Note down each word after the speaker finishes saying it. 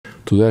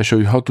Today I show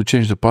you how to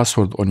change the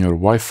password on your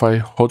Wi-Fi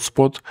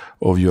hotspot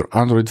of your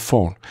Android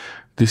phone.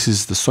 This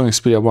is the Sony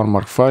Xperia 1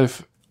 Mark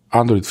V,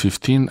 Android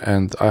 15,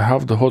 and I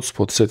have the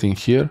hotspot setting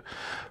here.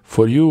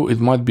 For you, it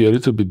might be a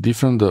little bit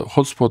different. The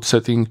hotspot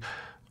setting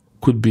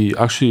could be,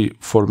 actually,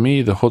 for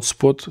me, the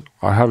hotspot,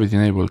 I have it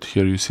enabled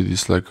here. You see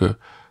this like a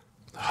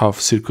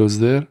half circles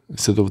there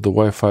instead of the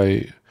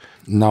Wi-Fi.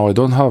 Now I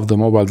don't have the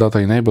mobile data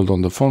enabled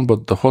on the phone,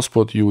 but the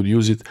hotspot, you would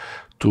use it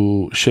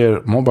to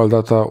share mobile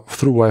data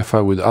through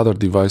Wi-Fi with other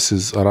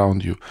devices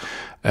around you.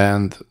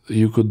 And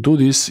you could do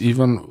this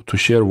even to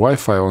share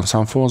Wi-Fi on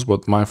some phones,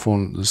 but my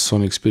phone, the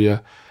Sony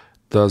Xperia,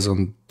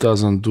 doesn't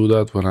do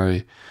that.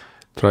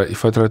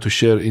 If I try to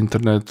share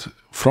internet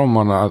from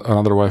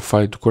another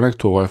Wi-Fi to connect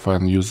to a Wi-Fi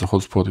and use the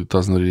hotspot, it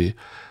doesn't really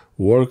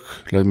work.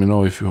 Let me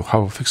know if you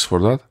have a fix for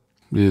that.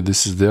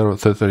 This is the error,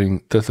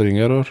 tethering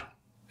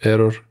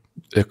error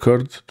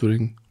occurred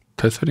during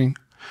tethering.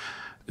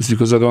 It's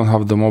because I don't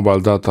have the mobile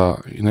data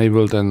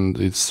enabled and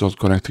it's not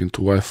connecting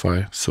to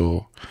Wi-Fi.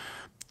 So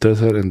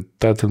tether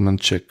entitlement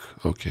check.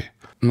 Okay.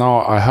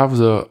 Now I have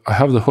the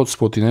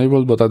hotspot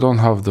enabled, but I don't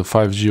have the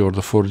 5G or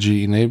the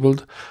 4G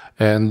enabled.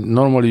 And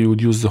normally you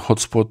would use the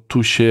hotspot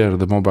to share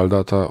the mobile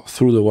data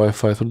through the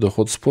Wi-Fi, through the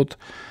hotspot.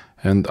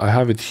 And I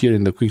have it here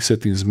in the quick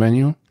settings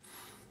menu.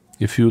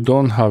 If you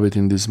don't have it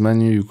in this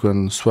menu, you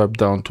can swipe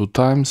down 2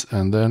 times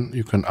and then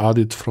you can add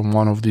it from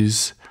one of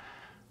these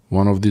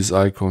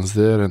icons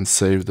there and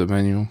save the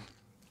menu.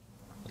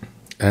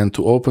 And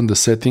to open the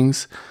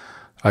settings,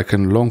 I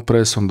can long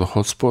press on the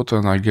hotspot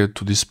and I get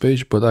to this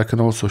page, but I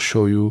can also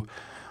show you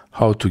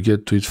how to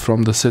get to it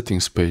from the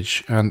settings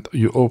page. And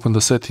you open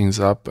the settings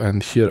app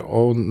and here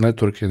on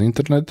network and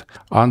internet.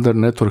 Under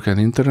network and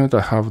internet, I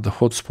have the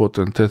hotspot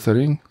and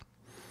tethering.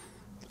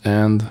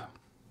 And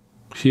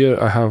here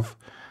I have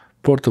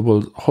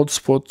portable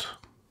hotspot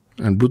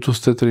and Bluetooth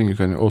tethering. You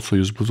can also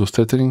use Bluetooth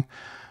tethering.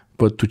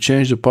 But to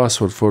change the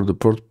password for the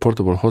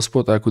portable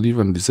hotspot, I could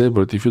even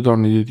disable it. If you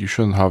don't need it, you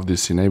shouldn't have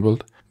this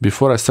enabled.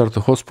 Before I start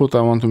the hotspot,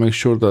 I want to make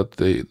sure that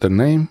the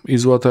name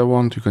is what I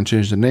want. You can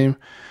change the name.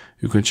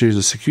 You can change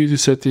the security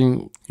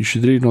setting. You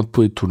should really not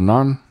put it to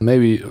none.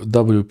 Maybe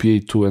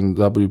WPA2 and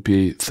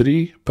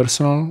WPA3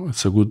 personal.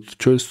 It's a good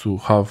choice to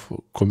have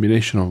a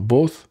combination of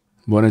both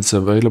when it's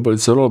available.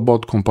 It's all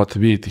about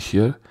compatibility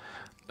here.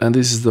 And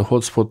this is the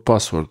hotspot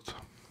password.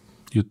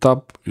 You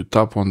tap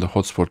on the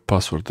hotspot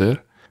password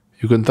there.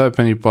 You can type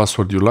any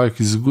password you like.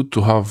 It's good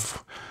to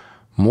have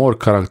more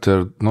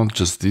character, not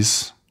just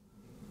this.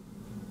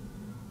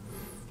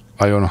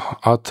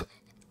 at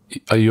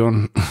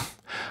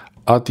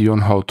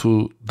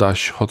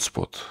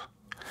ionhow2-hotspot.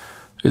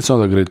 It's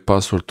not a great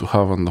password to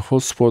have on the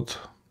hotspot,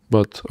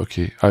 but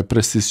okay, I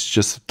press this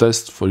just a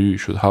test. For you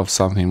should have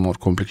something more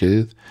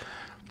complicated.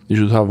 You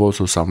should have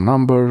also some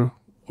number,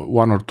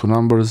 1 or 2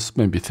 numbers,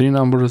 maybe 3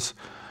 numbers.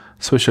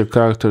 Special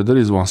character, there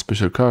is one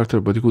special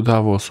character, but you could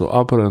have also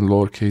upper and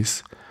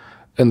lowercase.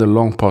 And the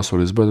long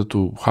password is better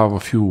to have a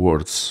few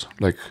words,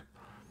 like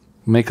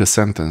make a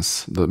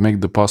sentence,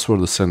 make the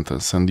password a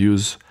sentence and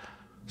use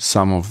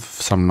some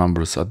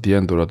numbers at the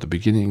end or at the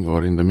beginning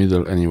or in the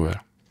middle,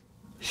 anywhere.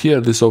 Here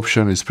this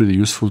option is pretty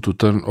useful to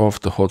turn off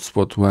the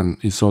hotspot when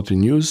it's not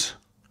in use.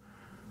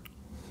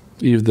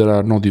 If there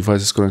are no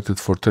devices connected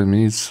for 10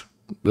 minutes,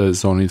 there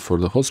is no need for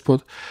the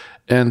hotspot.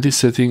 And this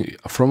setting,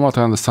 from what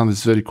I understand,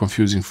 is very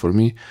confusing for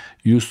me.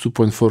 Use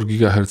 2.4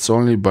 GHz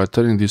only. By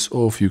turning this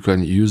off, you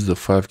can use the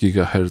 5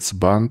 GHz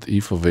band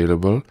if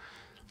available,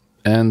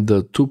 and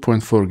the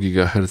 2.4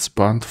 GHz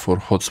band for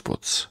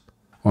hotspots.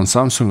 On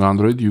Samsung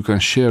Android, you can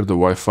share the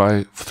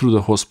Wi-Fi through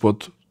the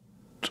hotspot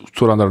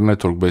to another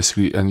network,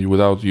 basically, and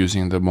without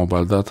using the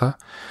mobile data.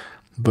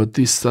 But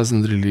this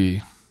doesn't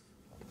really...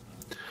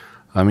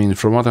 I mean,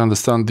 from what I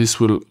understand, this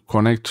will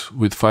connect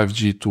with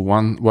 5G to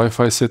one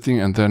Wi-Fi setting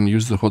and then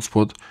use the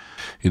hotspot.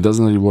 It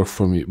doesn't really work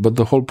for me. But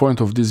the whole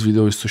point of this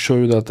video is to show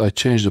you that I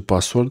changed the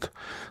password.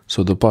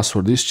 So the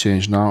password is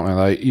changed now, and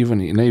I even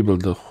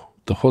enabled the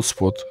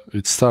hotspot.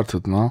 It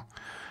started now,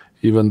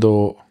 even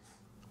though...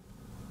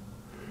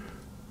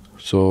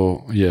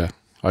 So yeah,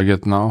 I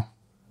get now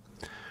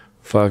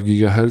 5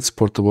 GHz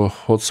portable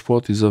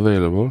hotspot is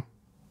available.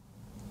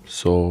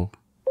 So...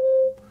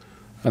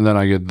 and then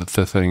I get the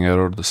tethering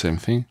error, the same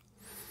thing.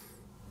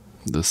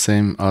 The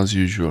same as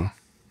usual.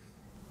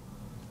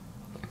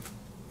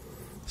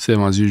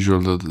 Same as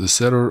usual,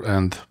 this error.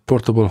 And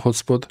portable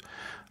hotspot,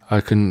 I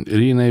can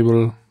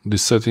re-enable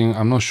this setting.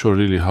 I'm not sure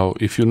really how.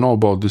 If you know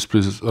about this,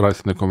 please write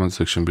in the comment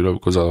section below,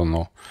 because I don't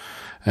know.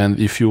 And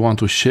if you want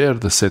to share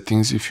the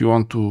settings, if you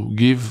want to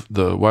give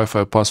the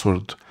Wi-Fi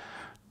password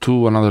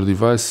to another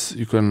device,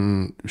 you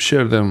can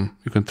share them.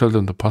 You can tell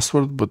them the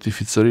password, but if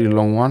it's a really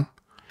long one,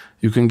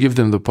 you can give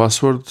them the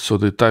password, so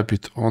they type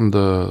it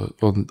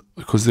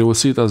because they will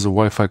see it as a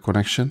Wi-Fi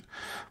connection.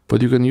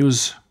 But you can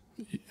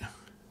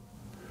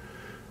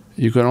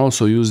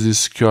also use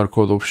this QR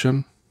code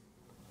option.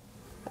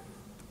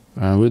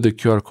 And with the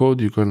QR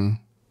code, you can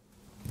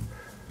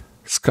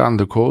scan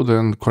the code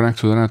and connect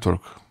to the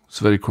network. It's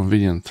very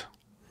convenient.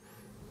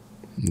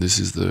 This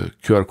is the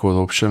QR code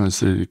option.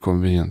 It's really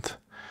convenient.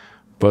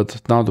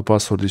 But now the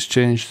password is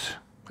changed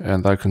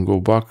and I can go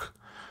back.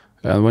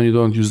 And when you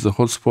don't use the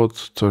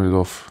hotspot, turn it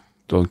off,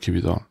 don't keep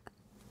it on.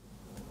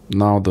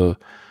 Now the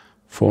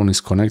phone is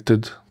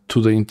connected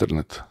to the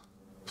internet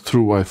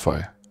through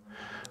Wi-Fi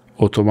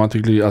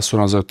automatically as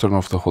soon as I turn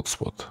off the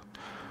hotspot.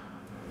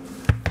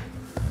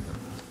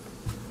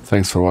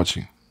 Thanks for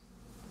watching.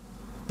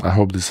 I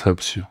hope this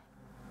helps you.